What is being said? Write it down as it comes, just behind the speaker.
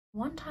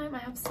One time I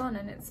have sun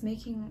and it's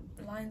making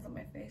lines on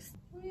my face.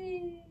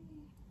 Whee!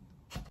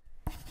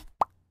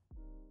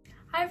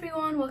 Hi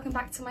everyone, welcome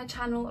back to my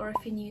channel, or if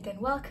you're new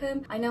then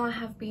welcome. I know I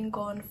have been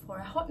gone for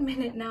a hot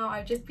minute now.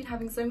 I've just been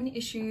having so many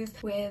issues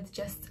with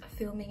just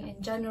filming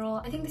in general.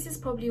 I think this is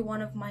probably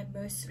one of my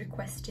most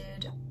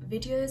requested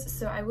videos,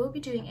 so I will be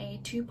doing a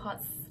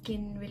two-part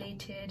skin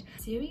related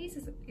series.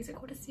 Is it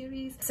called a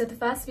series? So the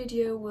first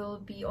video will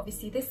be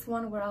obviously this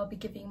one, where I'll be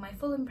giving my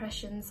full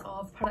impressions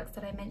of products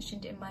that I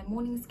mentioned in my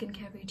morning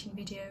skincare routine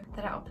video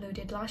that I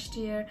uploaded last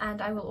year,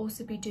 and I will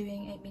also be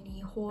doing a mini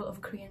haul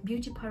of Korean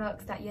beauty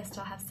products that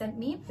Yesstyle have sent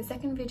me. The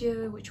second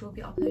video, which will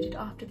be uploaded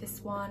after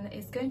this one,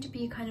 is going to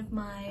be kind of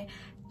my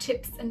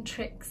tips and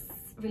tricks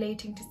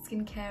relating to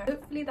skincare.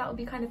 Hopefully that will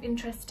be kind of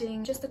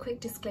interesting. Just a quick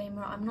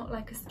disclaimer, I'm not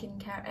like a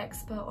skincare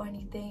expert or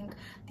anything.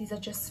 These are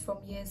just from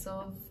years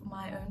of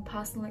my own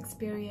personal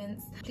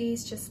experience.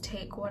 Please just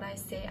take what I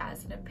say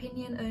as an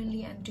opinion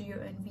only and do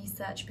your own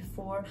research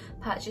before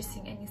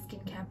purchasing any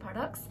skincare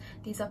products.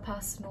 These are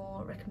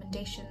personal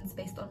recommendations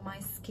based on my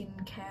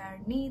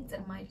skincare needs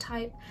and my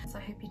type, so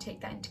I hope you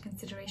take that into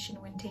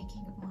consideration when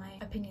taking my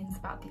opinions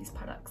about these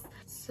products.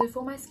 So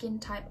for my skin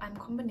type, I'm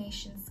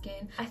combination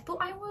skin. I thought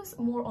I was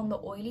more on the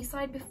oily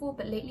side before,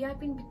 but lately I've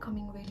been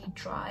becoming really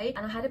dry,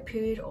 and I had a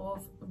period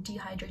of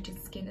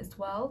dehydrated skin as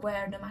well,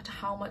 where no matter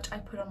how much I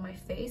put on my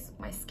face,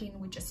 my skin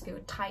would just feel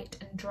tight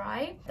and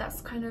dry.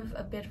 That's kind of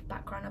a bit of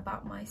background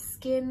about my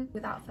skin.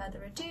 Without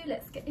further ado,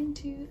 let's get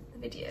into the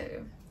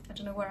video. I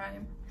don't know where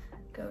I'm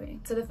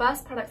going. So the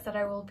first products that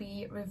I will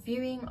be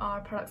reviewing are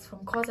products from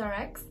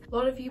COSRX. A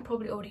lot of you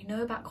probably already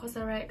know about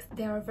COSRX.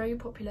 They are a very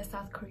popular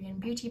South Korean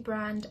beauty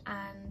brand,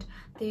 and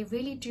they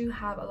really do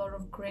have a lot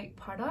of great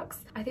products.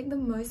 I think the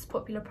most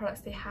popular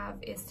products they have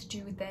is to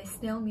do with their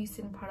snail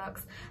mucin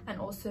products and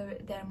also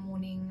their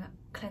morning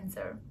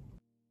cleanser.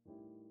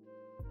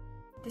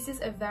 This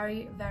is a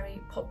very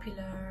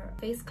popular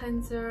face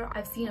cleanser.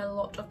 I've seen a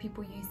lot of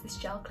people use this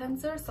gel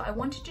cleanser, so I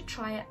wanted to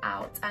try it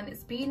out, and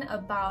it's been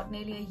about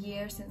nearly a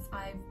year since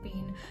I've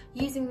been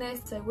using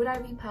this. So would I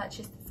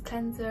repurchase this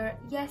cleanser?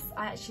 Yes,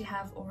 I actually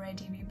have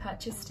already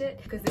repurchased it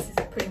because this is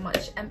pretty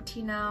much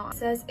empty now. It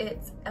says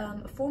it's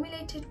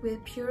formulated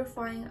with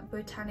purifying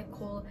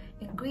botanical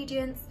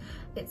ingredients.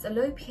 It's a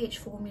low pH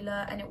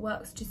formula, and it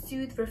works to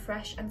soothe,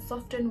 refresh and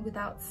soften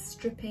without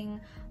stripping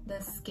the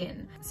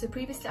skin. So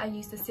previously I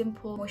used a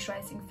simple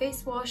moisturizing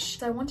face wash,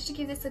 so I wanted to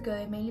give this a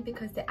go, mainly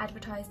because they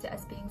advertised it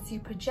as being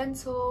super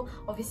gentle.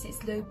 Obviously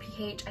it's low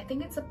pH. I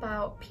think it's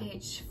about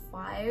pH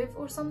 5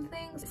 or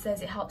something. It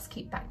says it helps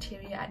keep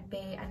bacteria at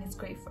bay and is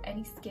great for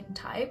any skin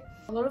type.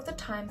 A lot of the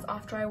times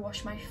after I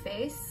wash my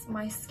face,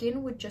 my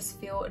skin would just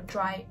feel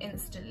dry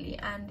instantly,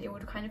 and it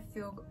would kind of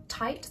feel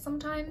tight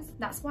sometimes.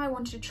 That's why I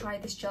wanted to try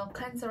this gel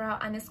cleanser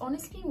out, and it's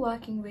honestly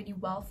working really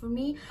well for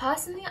me.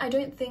 Personally, I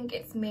don't think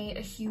it's made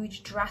a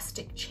huge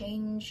drastic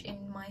change in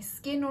my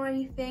skin or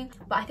anything,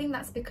 but I think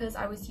that's because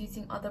I was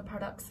using other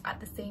products at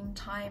the same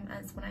time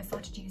as when I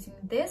started using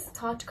this. It's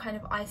hard to kind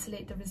of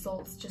isolate the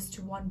results just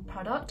to one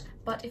product,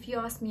 but if you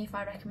ask me if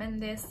I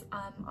recommend this,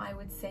 I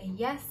would say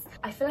yes.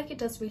 I feel like it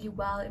does really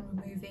well in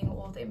removing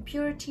all the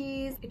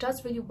impurities. It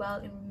does really well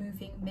in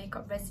removing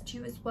makeup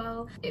residue as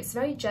well. It's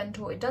very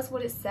gentle. It does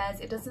what it says.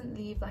 It doesn't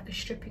leave like a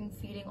stripping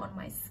feeling on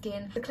my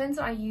skin. The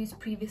cleanser I used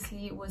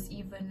previously was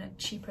even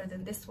cheaper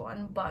than this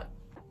one, but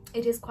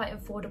it is quite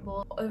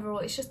affordable. Overall,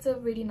 it's just a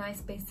really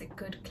nice basic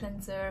good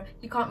cleanser.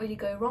 You can't really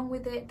go wrong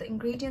with it. The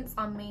ingredients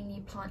are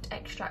mainly plant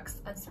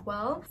extracts as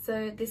well,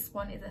 so this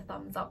one is a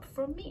thumbs up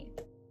from me.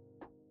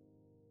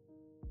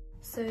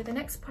 So the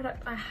next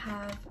product I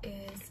have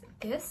is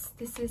this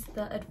is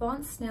the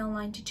Advanced Snail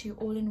 92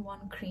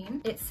 All-in-One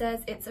Cream. It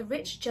says it's a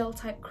rich gel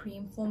type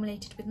cream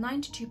formulated with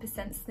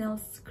 92% snail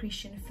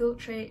secretion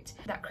filtrate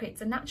that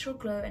creates a natural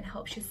glow and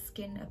helps your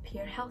skin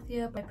appear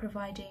healthier by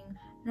providing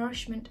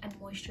nourishment and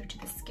moisture to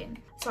the skin.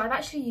 So I've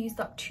actually used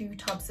up 2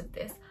 tubs of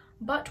this,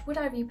 but would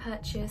I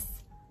repurchase?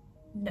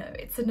 No,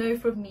 it's a no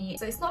from me.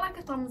 So it's not like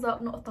a thumbs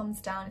up, not a thumbs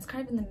down, it's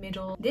kind of in the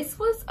middle. This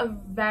was a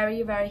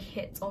very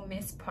hit or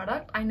miss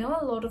product. I know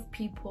a lot of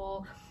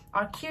people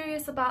are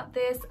curious about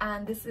this,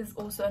 and this is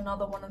also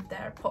another one of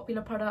their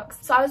popular products.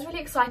 So I was really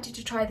excited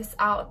to try this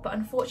out, but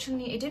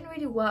unfortunately it didn't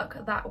really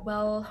work that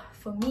well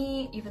for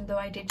me, even though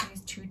I did use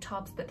 2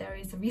 tubs, but there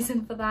is a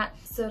reason for that.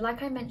 So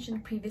like I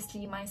mentioned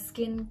previously, my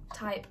skin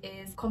type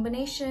is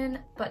combination,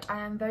 but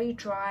I am very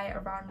dry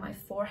around my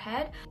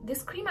forehead.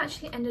 This cream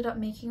actually ended up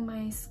making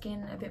my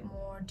skin a bit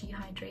more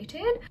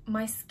dehydrated.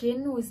 My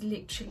skin was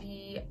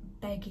literally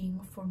begging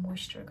for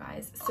moisture,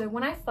 guys. So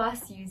when I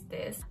first used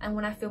this and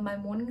when I filmed my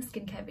morning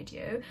skincare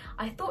video,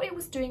 I thought it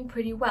was doing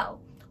pretty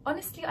well.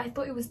 Honestly, I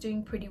thought it was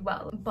doing pretty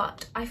well,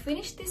 but I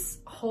finished this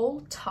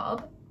whole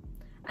tub,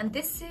 and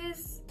this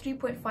is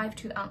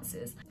 3.52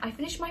 ounces. I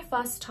finished my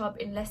first tub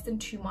in less than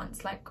 2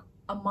 months, like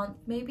a month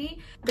maybe,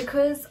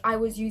 because I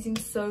was using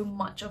so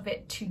much of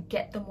it to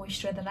get the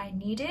moisture that I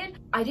needed.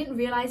 I didn't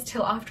realize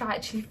till after I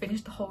actually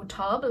finished the whole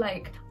tub,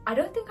 like I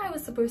don't think I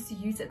was supposed to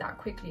use it that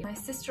quickly. My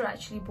sister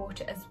actually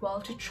bought it as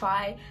well to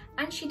try,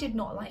 and she did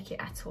not like it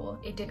at all.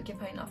 It didn't give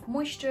her enough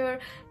moisture,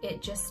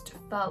 it just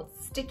felt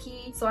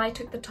sticky. So I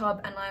took the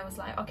tub and I was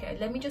like, okay,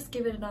 let me just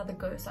give it another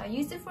go. So I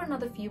used it for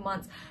another few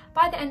months.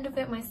 By the end of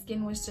it, my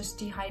skin was just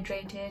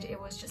dehydrated, it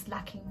was just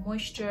lacking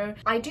moisture.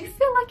 I do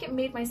feel like it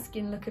made my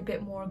skin look a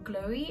bit more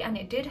glowy, and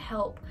it did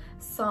help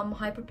some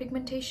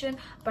hyperpigmentation,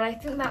 but I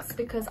think that's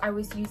because I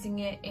was using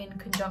it in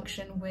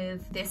conjunction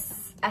with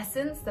this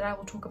essence that I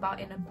will talk about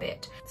in a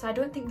bit. So I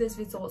don't think those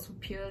results were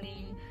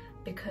purely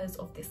because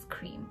of this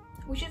cream,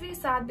 which is really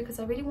sad because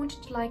I really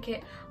wanted to like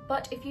it.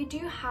 But if you do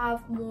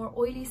have more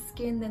oily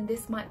skin, then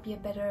this might be a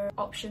better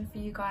option for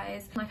you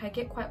guys. Like, I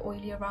get quite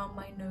oily around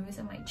my nose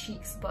and my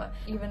cheeks, but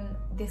even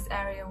this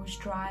area was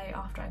dry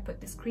after I put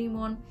this cream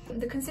on.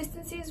 The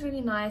consistency is really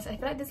nice. I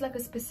feel like there's like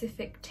a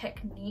specific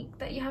technique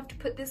that you have to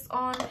put this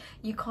on.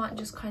 You can't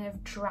just kind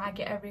of drag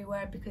it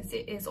everywhere because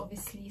it is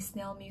obviously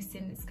snail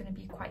mucin. It's going to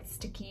be quite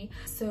sticky.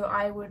 So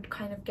I would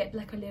kind of get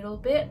like a little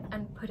bit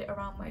and put it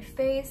around my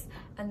face,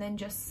 and then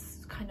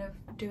just kind of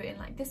do it in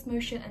like this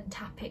motion and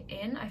tap it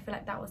in. I feel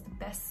like that was the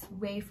best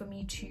way for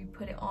me to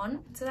put it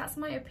on. So that's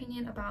my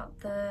opinion about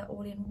the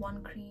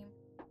all-in-one cream.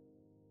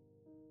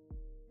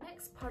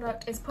 Next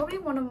product is probably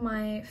one of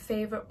my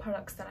favorite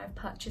products that I've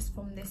purchased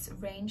from this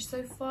range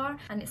so far,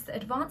 and it's the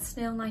Advanced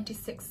Snail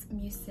 96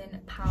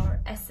 Mucin Power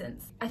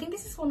Essence. I think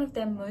this is one of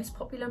their most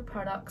popular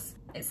products.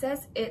 It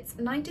says it's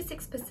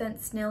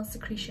 96% snail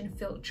secretion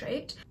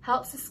filtrate,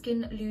 helps the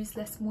skin lose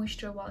less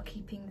moisture while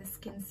keeping the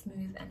skin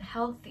smooth and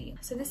healthy.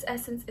 So this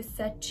essence is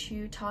said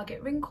to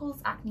target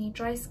wrinkles, acne,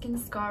 dry skin,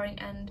 scarring,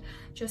 and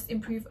just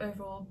improve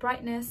overall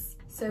brightness.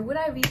 So would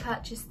I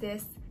repurchase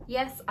this?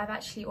 Yes, I've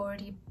actually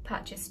already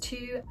purchased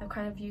two. I've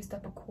kind of used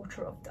up a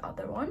quarter of the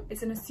other one.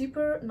 It's in a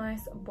super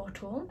nice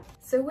bottle.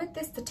 So with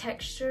this, the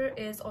texture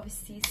is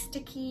obviously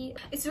sticky.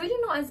 It's really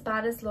not as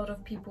bad as a lot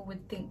of people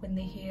would think when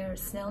they hear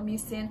snail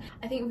mucin.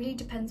 I think it really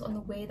depends on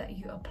the way that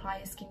you apply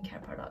a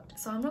skincare product.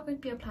 So I'm not going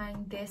to be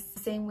applying this the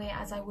same way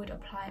as I would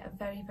apply a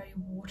very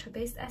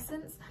water-based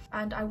essence,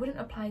 and I wouldn't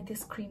apply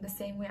this cream the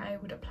same way I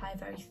would apply a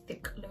very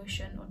thick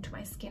lotion onto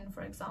my skin,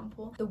 for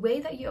example. The way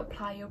that you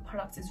apply your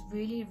products is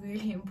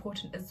really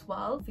important as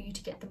well for you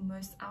to get the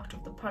most out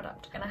of the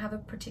product, and I have a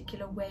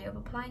particular way of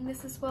applying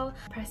this as well.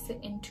 Press it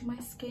into my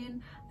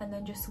skin and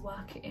then just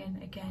work it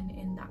in again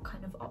in that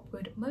kind of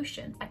upward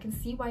motion. I can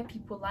see why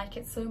people like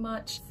it so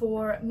much.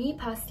 For me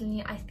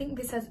personally, I think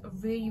this has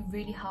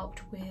really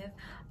helped with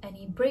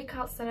any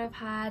breakouts that I've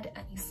had,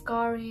 any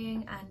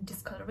scarring and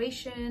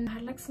discoloration. I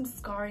had like some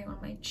scarring on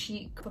my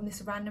cheek from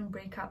this random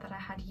breakout that I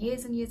had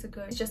years and years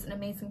ago. It's just an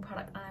amazing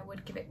product and I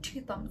would give it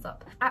 2 thumbs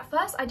up. At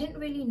first I didn't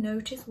really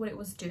notice what it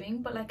was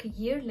doing, but like a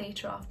year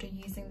later after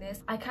using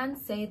this, I can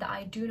say that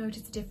I do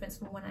notice a difference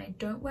from when I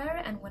don't wear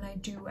it and when I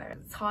do wear it.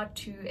 It's hard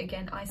to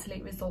again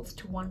isolate results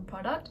to one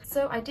product.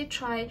 So I did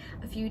try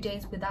a few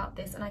days without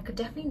this and I could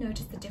definitely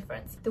notice the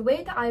difference. The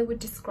way that I would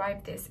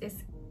describe this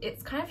is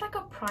it's kind of like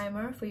a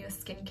primer for your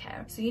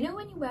skincare. So you know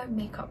when you wear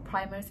makeup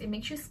primers, it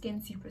makes your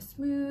skin super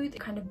smooth, it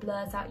kind of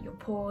blurs out your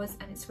pores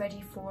and it's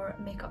ready for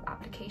makeup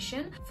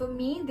application. For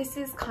me, this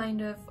is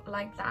kind of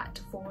like that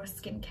for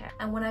skincare.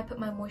 And when I put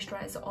my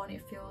moisturizer on,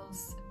 it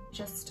feels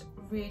just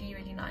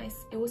really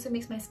nice. It also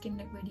makes my skin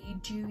look really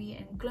dewy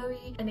and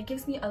glowy, and it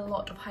gives me a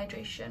lot of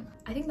hydration.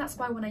 I think that's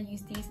why when I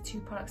use these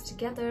two products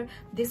together,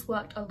 this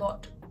worked a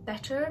lot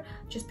better,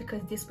 just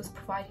because this was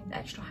providing the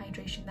extra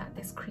hydration that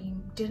this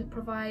cream didn't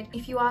provide.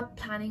 If you are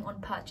planning on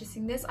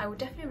purchasing this, I would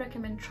definitely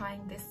recommend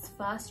trying this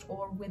first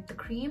or with the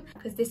cream,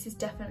 because this is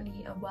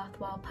definitely a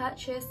worthwhile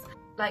purchase.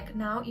 Like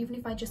now, even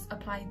if I just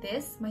apply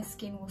this, my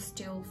skin will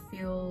still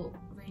feel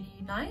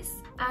really nice.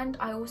 And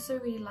I also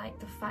really like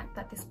the fact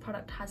that this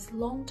product has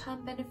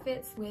long-term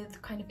benefits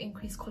with kind of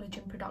increased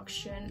collagen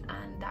production,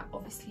 and that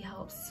obviously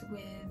helps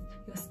with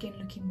your skin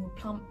looking more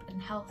plump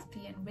and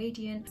healthy and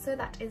radiant. So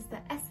that is the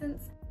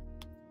essence.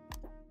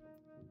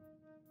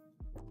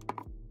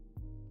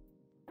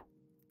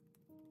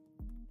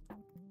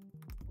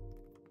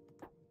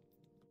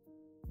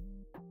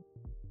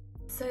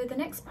 So the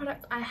next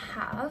product I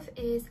have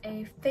is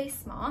a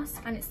face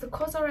mask, and it's the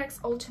COSRX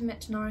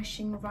Ultimate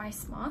Nourishing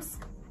Rice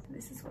Mask.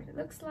 This is what it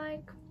looks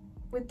like.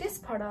 With this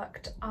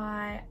product,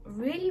 I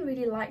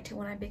really liked it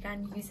when I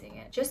began using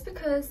it, just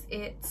because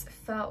it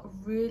felt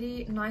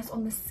really nice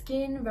on the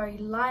skin, very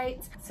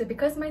light. So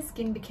because my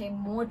skin became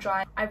more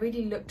dry, I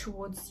really looked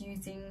towards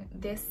using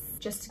this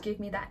just to give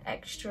me that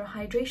extra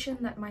hydration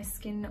that my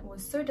skin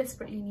was so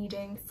desperately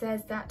needing. It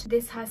says that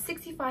this has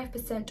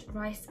 65%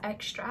 rice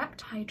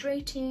extract,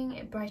 hydrating,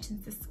 it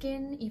brightens the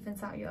skin,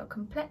 evens out your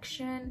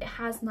complexion. It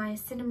has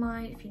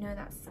niacinamide, if you know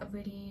that's a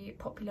really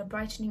popular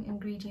brightening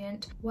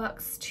ingredient,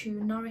 works to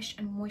nourish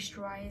and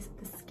moisturize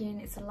the skin.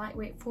 It's a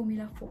lightweight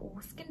formula for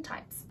all skin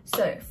types.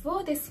 So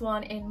for this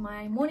one, in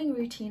my morning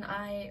routine,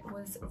 I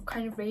was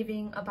kind of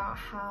raving about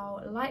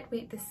how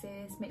lightweight this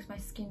is, makes my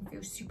skin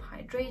feel super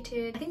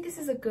hydrated. I think this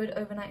is a good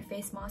overnight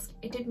face mask.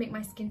 It did make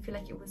my skin feel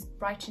like it was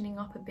brightening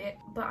up a bit,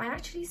 but I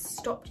actually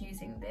stopped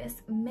using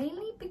this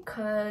mainly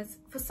because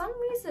for some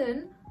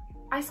reason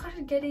I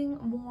started getting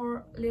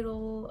more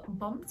little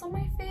bumps on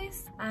my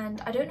face,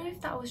 and I don't know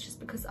if that was just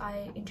because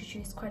I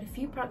introduced quite a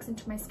few products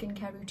into my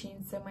skincare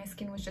routine, so my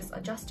skin was just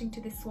adjusting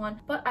to this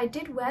one. But I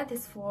did wear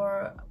this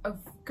for a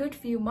good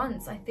few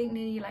months, I think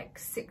nearly like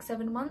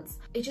 6-7 months.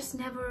 I just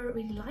never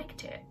really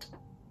liked it.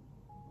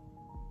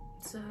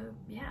 So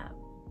yeah,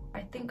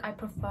 I think I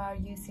prefer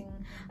using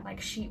like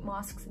sheet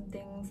masks and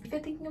things. If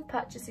you're thinking of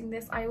purchasing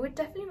this, I would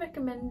definitely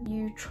recommend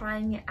you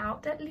trying it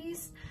out at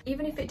least.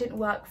 Even if it didn't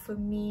work for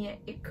me,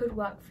 it could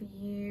work for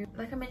you.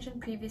 Like I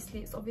mentioned previously,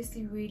 it's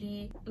obviously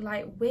really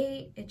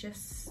lightweight. It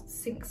just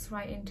sinks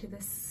right into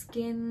the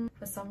skin.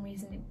 For some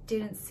reason, it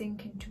didn't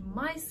sink into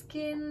my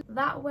skin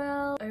that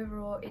well.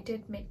 Overall, it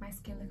did make my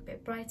skin look a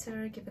bit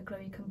brighter, give a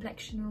glowy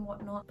complexion and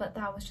whatnot, but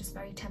that was just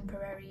very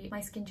temporary.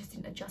 My skin just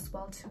didn't adjust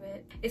well to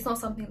it. It's not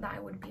something that I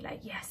would be like,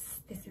 yes,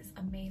 this is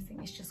amazing.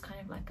 It's just kind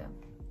of like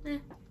a eh.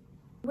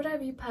 Would I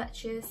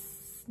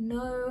repurchase?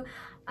 No,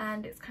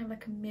 and it's kind of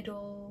like a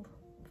middle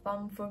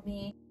thumb for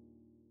me.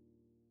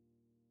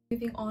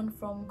 Moving on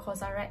from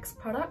COSRX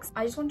products,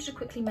 I just wanted to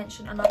quickly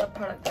mention another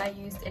product that I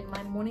used in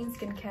my morning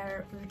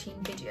skincare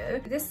routine video.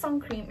 This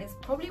sun cream is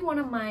probably one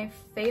of my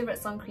favorite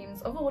sun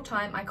creams of all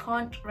time. I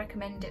can't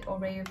recommend it or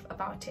rave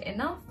about it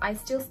enough. I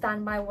still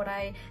stand by what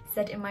I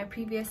said in my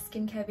previous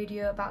skincare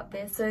video about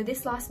this. So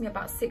this lasts me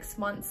about 6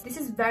 months. This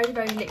is very,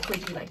 very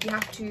liquidy. Like, you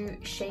have to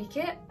shake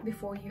it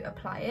before you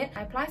apply it.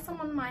 I apply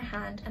some on my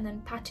hand and then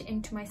pat it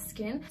into my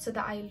skin so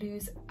that I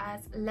lose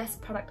as less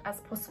product as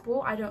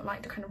possible. I don't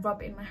like to kind of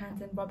rub it in my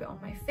hands and rub it on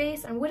my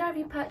face. And would I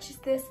repurchase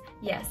this?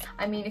 Yes.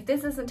 I mean, if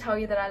this doesn't tell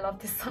you that I love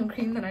this sun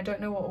cream, then I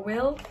don't know what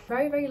will.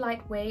 Very, very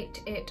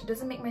lightweight. It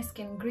doesn't make my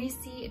skin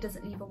greasy. It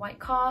doesn't leave a white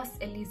cast.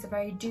 It leaves a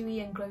very dewy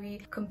and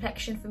glowy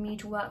complexion for me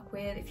to work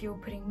with. If you're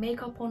putting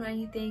makeup on or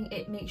anything,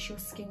 it makes your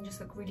skin just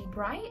look really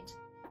bright.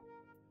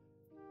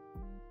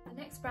 The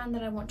next brand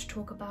that I want to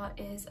talk about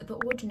is The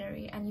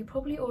Ordinary, and you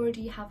probably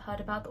already have heard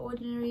about The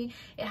Ordinary.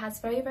 It has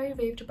very, very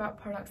raved about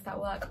products that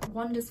work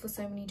wonders for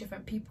so many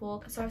different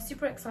people. So I was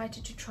super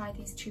excited to try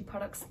these 2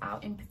 products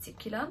out in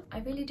particular. I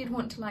really did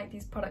want to like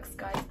these products,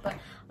 guys, but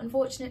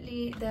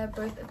unfortunately they're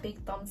both a big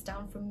thumbs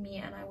down from me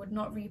and I would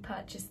not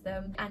repurchase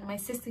them. And my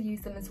sister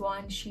used them as well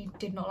and she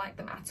did not like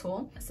them at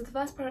all. So the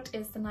first product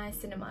is the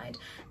niacinamide.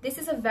 This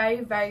is a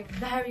very, very,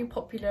 very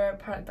popular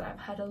product that I've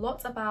heard a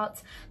lot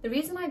about. The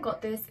reason I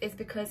got this is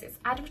because it's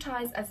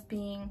advertised as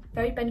being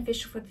very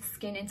beneficial for the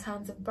skin in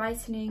terms of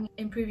brightening,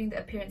 improving the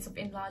appearance of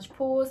enlarged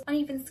pores,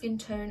 uneven skin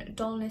tone,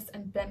 dullness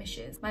and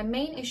blemishes. My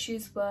main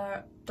issues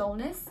were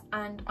dullness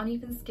and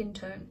uneven skin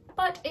tone,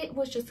 but it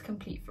was just a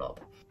complete flop.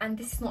 And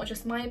this is not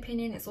just my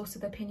opinion, it's also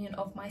the opinion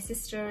of my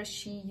sister.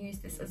 She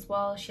used this as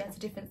well. She has a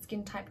different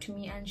skin type to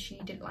me and she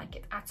didn't like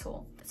it at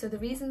all. So the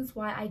reasons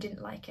why I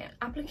didn't like it: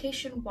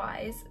 application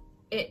wise,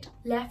 it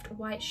left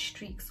white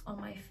streaks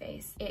on my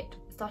face. It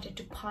started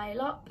to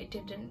pile up. It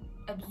didn't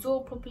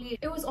absorb properly.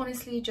 It was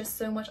honestly just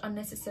so much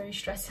unnecessary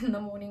stress in the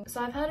morning. So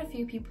I've heard a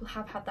few people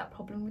have had that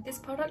problem with this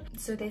product.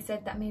 So they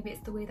said that maybe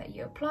it's the way that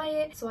you apply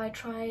it. So I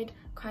tried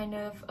kind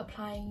of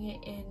applying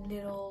it in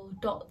little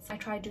dots. I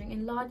tried doing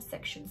in large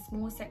sections,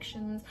 small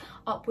sections,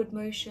 upward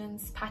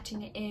motions,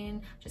 patting it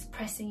in, just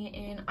pressing it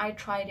in. I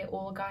tried it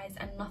all, guys,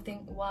 and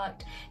nothing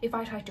worked. If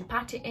I tried to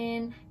pat it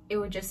in, it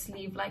would just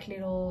leave like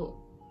little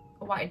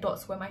white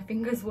dots where my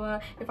fingers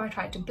were. If I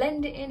tried to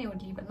blend it in, it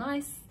would leave a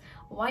nice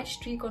white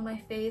streak on my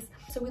face.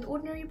 So with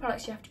Ordinary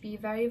products, you have to be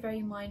very,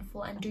 very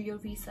mindful and do your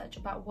research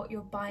about what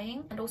you're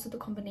buying and also the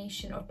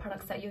combination of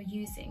products that you're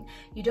using.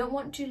 You don't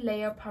want to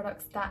layer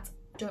products that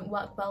don't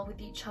work well with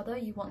each other.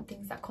 You want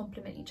things that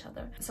complement each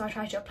other. So I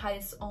tried to apply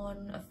this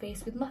on a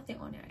face with nothing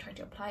on it. I tried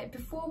to apply it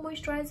before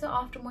moisturizer,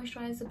 after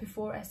moisturizer,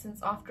 before essence,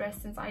 after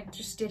essence. I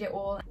just did it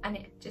all and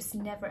it just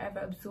never ever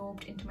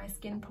absorbed into my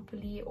skin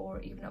properly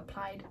or even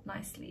applied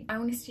nicely. I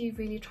honestly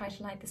really tried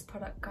to like this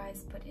product,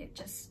 guys, but it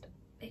just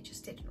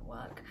didn't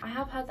work. I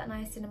have heard that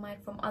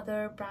niacinamide from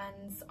other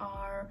brands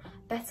are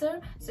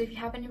better, so if you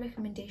have any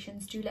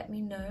recommendations, do let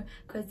me know,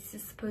 because this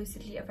is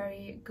supposedly a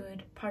very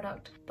good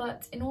product.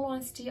 But in all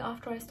honesty,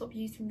 after I stopped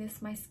using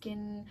this, my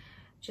skin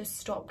just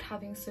stopped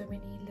having so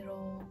many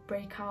little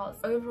breakouts.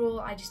 Overall,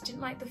 I just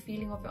didn't like the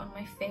feeling of it on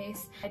my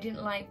face. I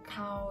didn't like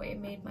how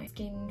it made my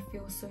skin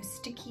feel so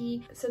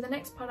sticky. So the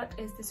next product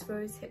is this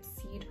rosehip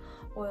seed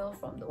oil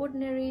from The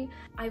Ordinary.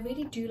 I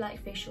really do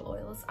like facial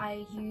oils.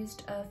 I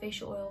used a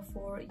facial oil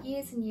for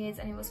years and years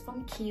and it was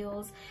from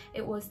Kiehl's.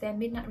 It was their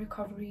Midnight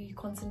Recovery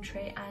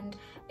Concentrate and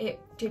it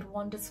did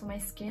wonders for my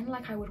skin.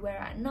 Like, I would wear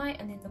it at night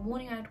and in the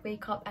morning I'd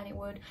wake up and it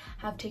would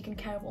have taken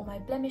care of all my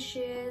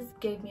blemishes,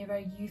 gave me a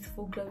very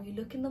youthful glowy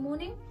look in the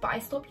morning. But I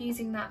stopped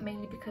using that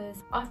mainly because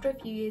after a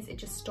few years it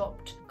just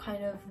stopped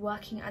kind of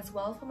working as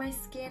well for my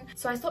skin.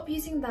 So I stopped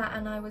using that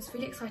and I was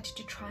really excited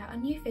to try try out a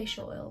new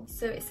facial oil.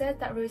 So it says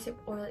that rosehip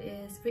oil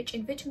is rich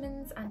in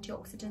vitamins,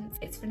 antioxidants.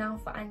 It's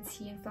renowned for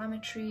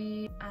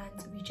anti-inflammatory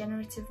and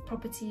regenerative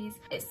properties.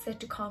 It's said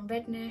to calm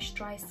redness,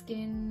 dry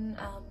skin,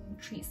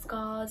 treat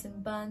scars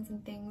and burns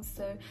and things.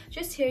 So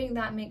just hearing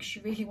that makes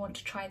you really want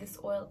to try this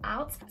oil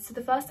out. So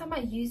the first time I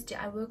used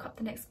it, I woke up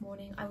the next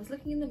morning, I was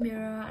looking in the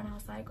mirror and I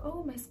was like,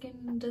 oh, my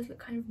skin does look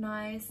kind of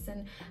nice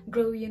and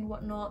glowy and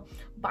whatnot.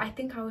 But I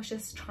think I was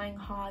just trying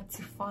hard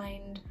to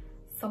find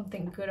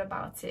something good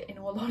about it, in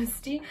all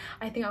honesty.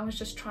 I think I was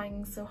just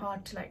trying so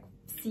hard to like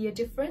see a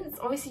difference.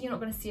 Obviously you're not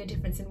going to see a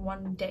difference in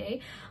one day,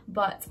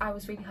 but I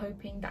was really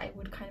hoping that it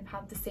would kind of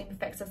have the same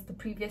effects as the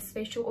previous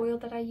facial oil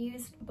that I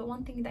used. But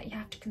one thing that you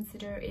have to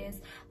consider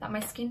is that my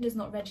skin does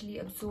not readily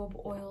absorb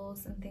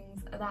oils and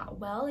things that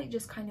well. It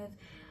just kind of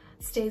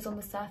stays on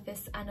the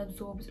surface and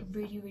absorbs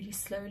really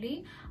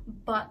slowly.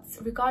 But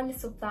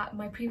regardless of that,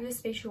 my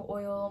previous facial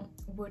oil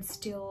would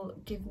still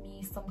give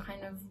me some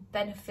kind of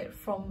benefit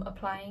from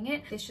applying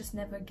it. This just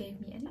never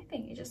gave me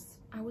anything.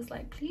 I was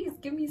like, please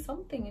give me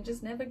something. It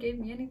just never gave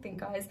me anything,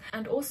 guys.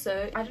 And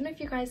also, I don't know if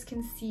you guys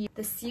can see,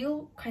 the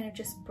seal kind of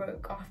just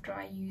broke after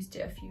I used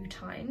it a few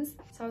times.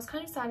 So I was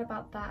kind of sad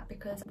about that,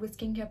 because with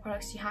skincare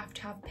products you have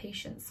to have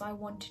patience. So I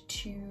wanted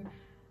to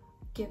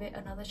give it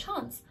another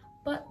chance.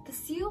 But the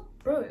seal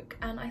broke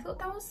and I thought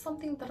that was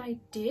something that I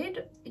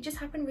did. It just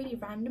happened really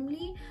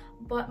randomly.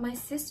 But my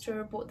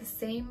sister bought the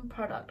same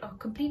product, a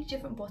completely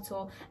different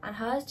bottle, and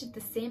hers did the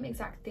same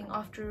exact thing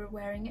after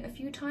wearing it a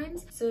few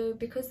times. So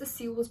because the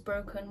seal was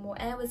broken, more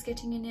air was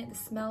getting in it, the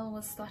smell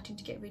was starting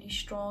to get really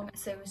strong.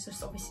 So it was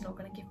just obviously not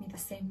going to give me the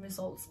same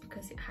results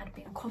because it had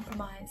been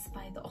compromised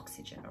by the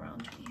oxygen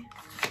around me.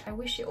 I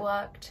wish it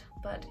worked,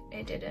 but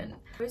it didn't.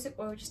 Rosehip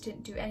oil just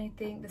didn't do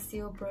anything. The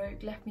seal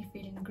broke, left me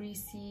feeling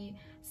greasy,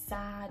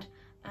 sad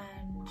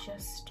and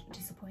just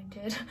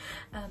disappointed.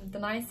 The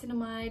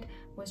niacinamide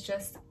was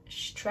just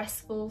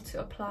stressful to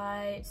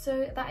apply.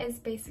 So that is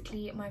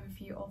basically my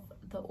review of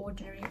the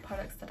ordinary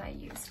products that I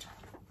used.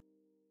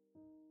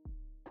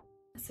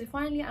 So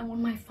finally, I'm on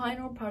my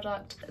final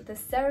product, the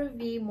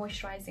CeraVe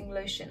moisturizing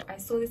lotion. I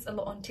saw this a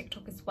lot on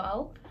TikTok as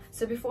well.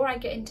 So before I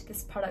get into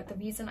this product, the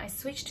reason I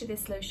switched to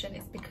this lotion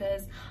is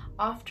because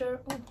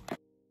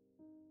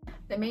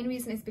the main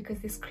reason is because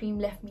this cream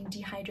left me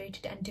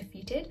dehydrated and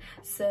defeated.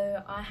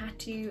 So I had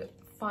to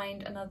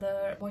find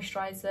another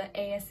moisturizer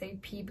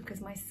ASAP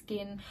because my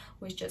skin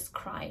was just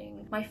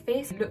crying. My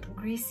face looked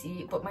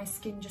greasy, but my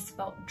skin just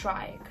felt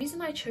dry. The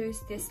reason I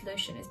chose this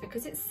lotion is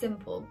because it's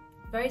simple.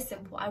 Very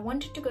simple. I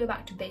wanted to go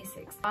back to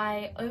basics.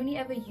 I only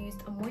ever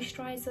used a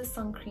moisturizer,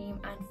 sun cream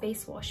and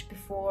face wash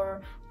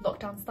before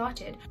lockdown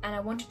started, and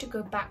I wanted to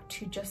go back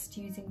to just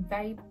using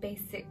very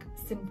basic,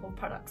 simple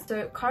products.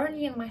 So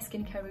currently in my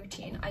skincare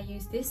routine, I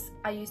use this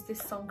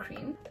sun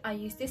cream, I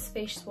use this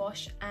face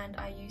wash, and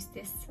I use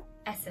this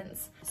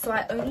essence. So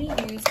I only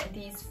use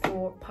these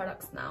 4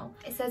 products now.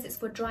 It says it's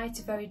for dry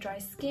to very dry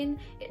skin.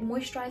 It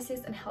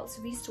moisturizes and helps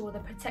restore the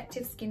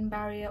protective skin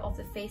barrier of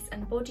the face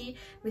and body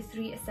with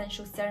 3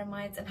 essential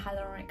ceramides and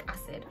hyaluronic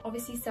acid.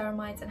 Obviously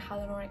ceramides and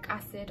hyaluronic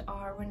acid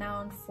are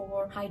renowned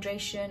for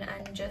hydration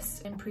and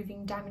just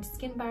improving damaged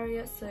skin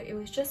barrier, so it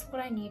was just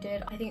what I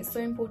needed. I think it's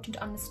so important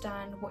to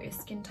understand what your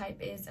skin type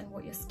is and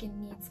what your skin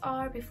needs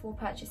are before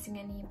purchasing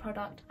any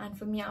product. And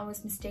for me, I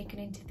was mistaken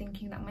into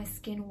thinking that my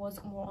skin was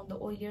more on the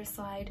oilier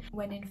side,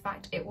 when in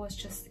fact it was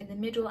just in the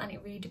middle, and it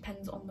really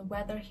depends on the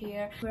weather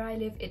here. Where I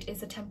live, it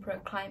is a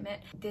temperate climate.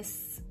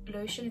 This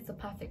lotion is the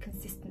perfect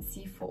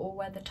consistency for all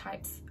weather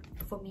types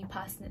for me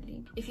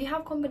personally. If you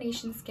have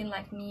combination skin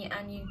like me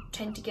and you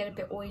tend to get a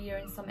bit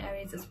oilier in some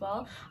areas as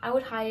well, I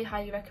would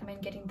highly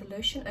recommend getting the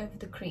lotion over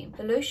the cream.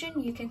 The lotion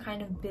you can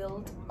kind of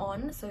build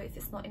on, so if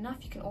it's not enough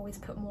you can always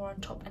put more on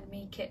top and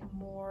make it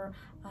more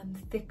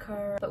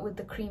thicker, but with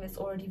the cream it's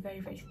already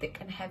very thick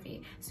and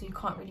heavy, so you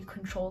can't really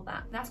control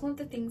that. That's one of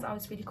the things I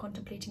was really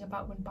contemplating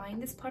about when buying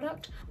this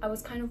product. I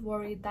was kind of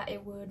worried that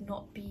it would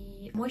not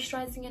be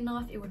moisturizing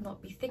enough, it would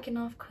not be thick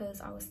enough,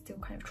 because I was still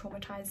kind of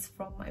traumatized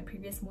from my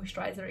previous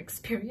moisturizer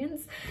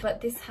experience.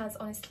 But this has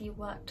honestly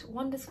worked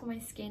wonders for my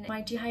skin.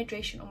 My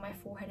dehydration on my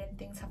forehead and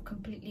things have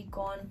completely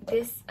gone.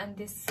 This and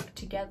this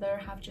together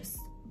have just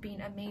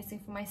been amazing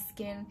for my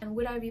skin. And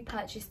would I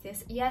repurchase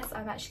this? Yes,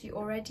 I've actually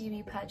already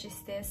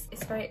repurchased this.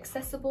 It's very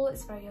accessible,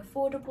 it's very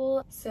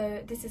affordable,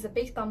 so this is a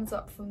big thumbs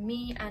up for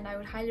me, and I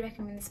would highly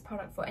recommend this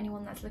product for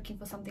anyone that's looking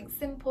for something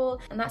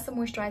simple. And that's the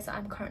moisturizer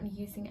I'm currently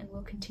using and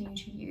will continue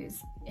to use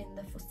in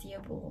the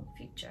foreseeable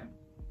future.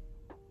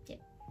 Yeah.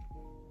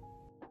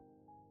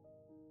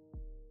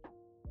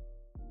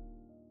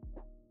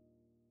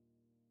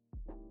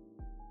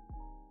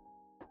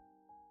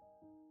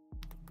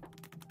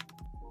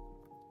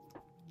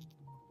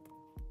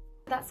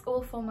 That's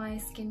all for my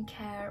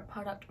skincare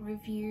product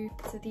review.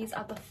 So these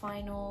are the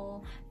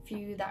final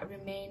few that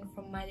remain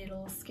from my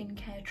little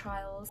skincare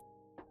trials.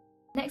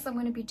 Next, I'm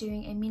going to be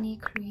doing a mini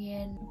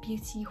Korean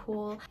beauty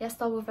haul.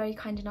 Yesstyle were very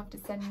kind enough to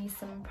send me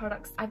some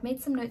products. I've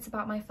made some notes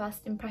about my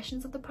first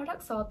impressions of the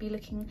products, so I'll be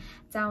looking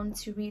down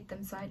to read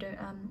them so I don't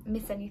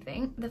miss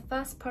anything. The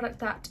first product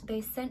that they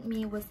sent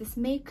me was this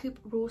Makeup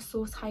Raw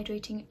Source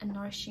Hydrating and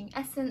Nourishing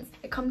Essence.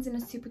 It comes in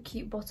a super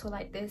cute bottle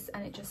like this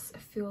and it just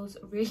feels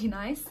really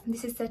nice.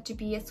 This is said to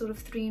be a sort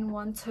of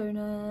 3-in-1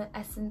 toner,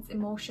 essence,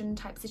 emulsion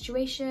type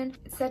situation.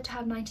 It's said to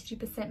have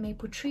 93%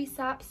 maple tree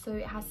sap, so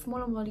it has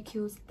smaller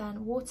molecules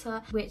than water,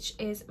 which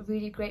is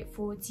really great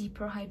for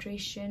deeper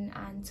hydration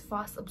and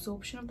fast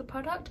absorption of the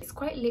product. It's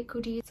quite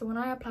liquidy, so when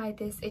I applied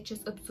this it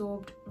just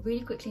absorbed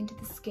really quickly into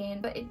the skin,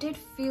 but it did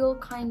feel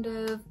kind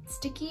of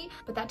sticky,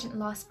 but that didn't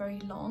last very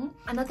long.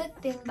 Another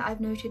thing that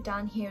I've noted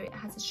down here, it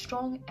has a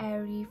strong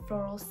airy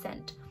floral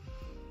scent.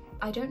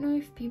 I don't know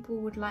if people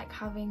would like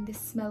having this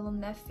smell on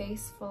their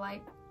face for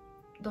like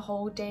the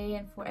whole day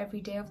and for every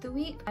day of the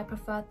week. I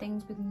prefer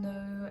things with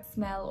no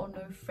smell or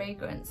no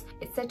fragrance.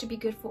 It's said to be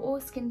good for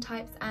all skin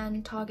types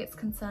and targets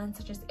concerns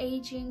such as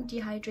aging,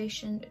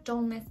 dehydration,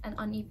 dullness and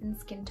uneven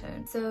skin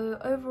tone. So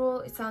overall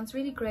it sounds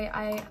really great.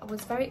 I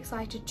was very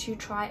excited to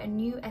try a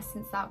new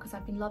essence out because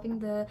I've been loving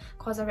the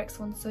COSRX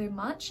one so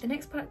much. The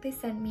next product they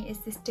sent me is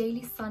this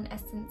Daily Sun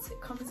essence. It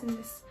comes in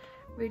this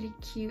really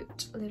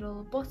cute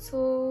little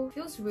bottle.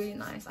 Feels really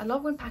nice. I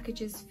love when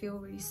packages feel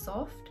really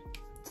soft.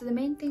 So the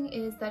main thing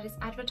is that it's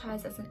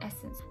advertised as an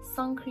essence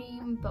sun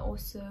cream, but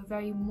also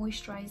very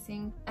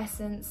moisturizing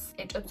essence.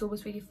 It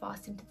absorbs really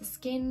fast into the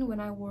skin. When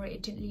I wore it,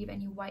 it didn't leave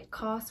any white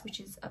cast, which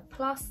is a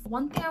plus.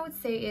 One thing I would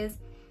say is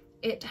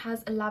it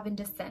has a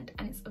lavender scent,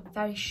 and it's a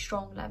very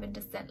strong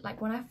lavender scent. Like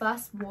when I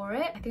first wore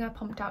it, I think I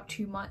pumped out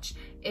too much.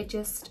 It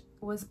just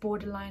was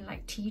borderline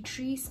like tea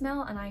tree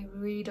smell, and I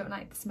really don't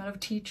like the smell of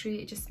tea tree.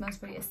 It just smells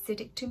very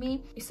acidic to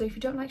me. So if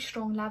you don't like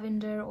strong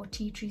lavender or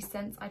tea tree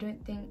scents, I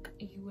don't think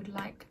you would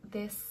like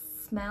this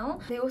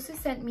smell. They also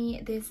sent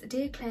me this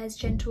Dear Claire's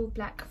Gentle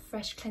Black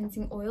Fresh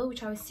Cleansing Oil,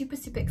 which I was super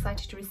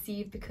excited to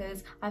receive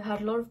because I've heard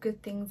a lot of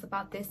good things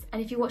about this.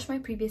 And if you watched my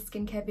previous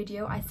skincare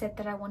video, I said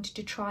that I wanted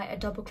to try a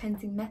double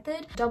cleansing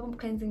method. Double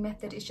cleansing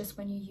method is just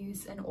when you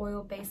use an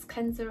oil-based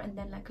cleanser and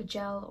then like a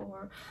gel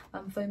or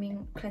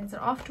foaming cleanser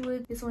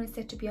afterwards. This one is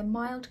said to be a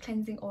mild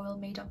cleansing oil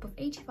made up of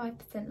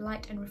 85%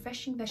 light and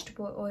refreshing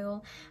vegetable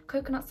oil,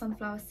 coconut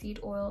sunflower seed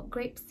oil,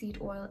 grape seed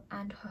oil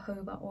and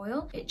jojoba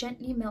oil. It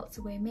gently melts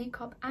away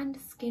makeup and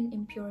skin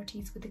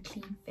impurities with a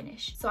clean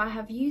finish. So I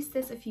have used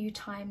this a few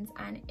times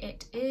and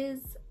it is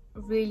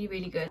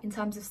really good. In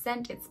terms of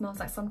scent, it smells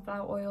like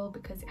sunflower oil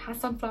because it has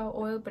sunflower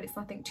oil, but it's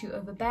nothing too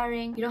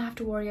overbearing. You don't have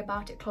to worry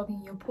about it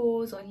clogging your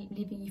pores or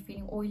leaving you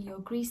feeling oily or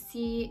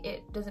greasy.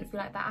 It doesn't feel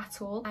like that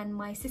at all. And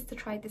my sister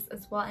tried this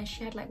as well, and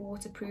she had like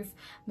waterproof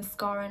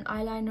mascara and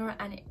eyeliner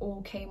and it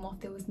all came off.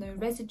 There was no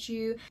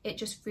residue. It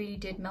just really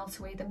did melt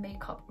away the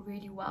makeup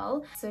really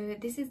well. So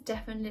this is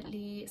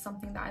definitely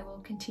something that I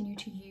will continue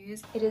to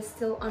use. It is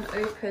still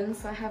unopened,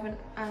 so I haven't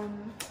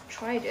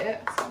tried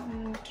it, so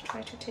I'm going to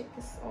try to take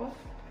this off.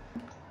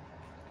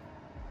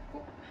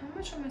 How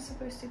much am I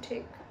supposed to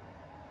take?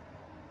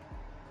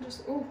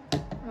 Just, oh,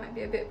 might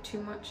be a bit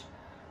too much.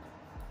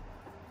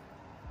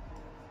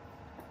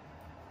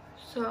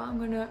 So I'm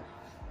gonna,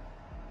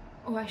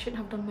 oh, I shouldn't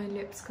have done my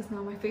lips because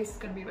now my face is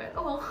gonna be red.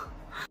 Oh well.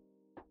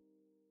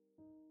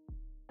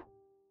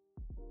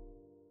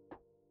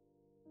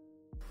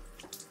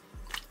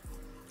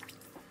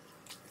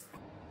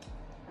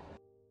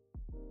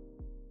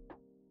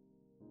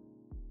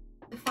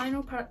 The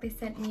final product they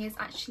sent me is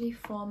actually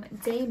from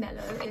Day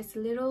Mellow. It's a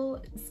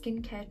little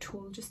skincare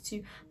tool just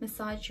to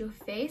massage your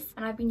face,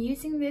 and I've been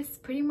using this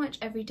pretty much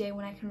every day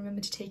when I can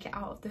remember to take it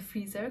out of the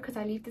freezer, because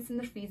I leave this in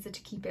the freezer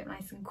to keep it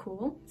nice and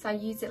cool. So I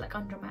use it like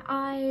under my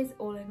eyes,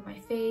 all over my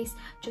face,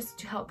 just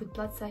to help with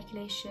blood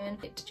circulation.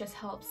 It just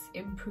helps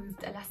improve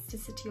the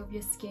elasticity of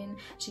your skin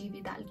to give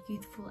you that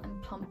youthful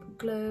and plump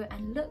glow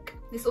and look.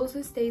 This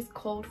also stays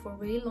cold for a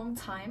really long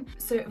time,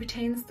 so it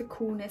retains the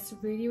coolness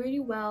really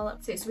well.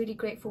 So it's really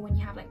great for when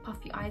you have like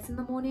puffy eyes in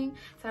the morning.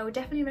 So I would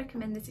definitely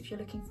recommend this if you're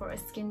looking for a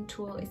skin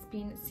tool. It's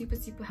been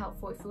super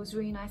helpful. It feels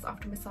really nice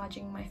after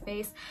massaging my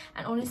face,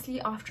 and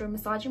honestly after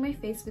massaging my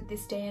face with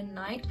this day and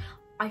night,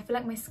 I feel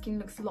like my skin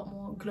looks a lot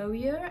more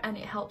glowier, and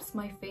it helps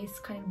my face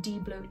kind of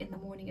de-bloat in the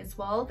morning as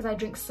well, because I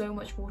drink so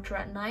much water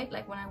at night.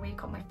 Like when I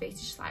wake up, my face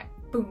is just like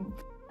boom.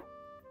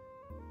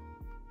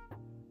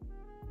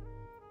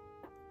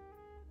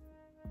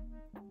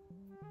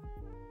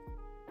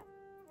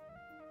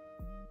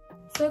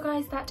 So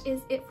guys, that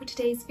is it for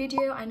today's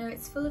video. I know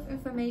it's full of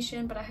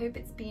information, but I hope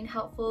it's been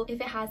helpful.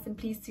 If it has, then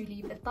please do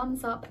leave a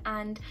thumbs up,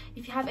 and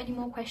if you have any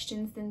more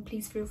questions, then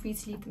please feel free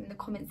to leave them in the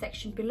comment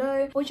section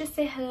below, or just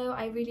say hello.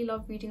 I really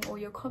love reading all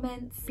your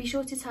comments. Be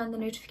sure to turn the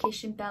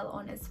notification bell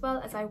on as well,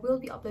 as I will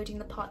be uploading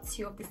the part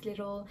 2 of this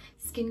little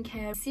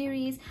skincare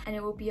series, and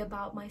it will be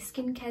about my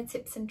skincare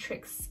tips and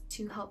tricks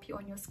to help you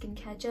on your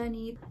skincare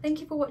journey.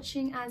 Thank you for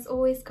watching as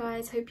always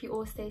guys. Hope you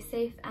all stay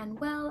safe and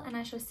well, and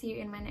I shall see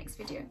you in my next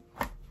video.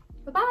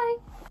 Bye-bye!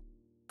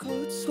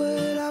 Cold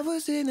sweat, I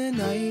was in a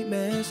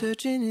nightmare,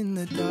 searching in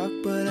the dark,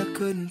 but I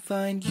couldn't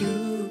find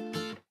you.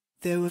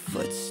 There were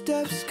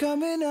footsteps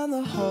coming down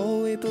the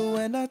hallway, but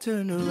when I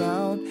turned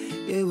around,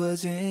 it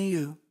wasn't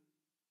you.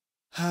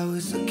 I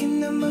was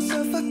looking at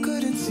myself, I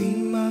couldn't see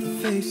my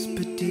face,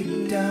 but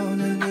deep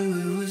down I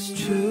knew it was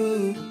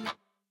true.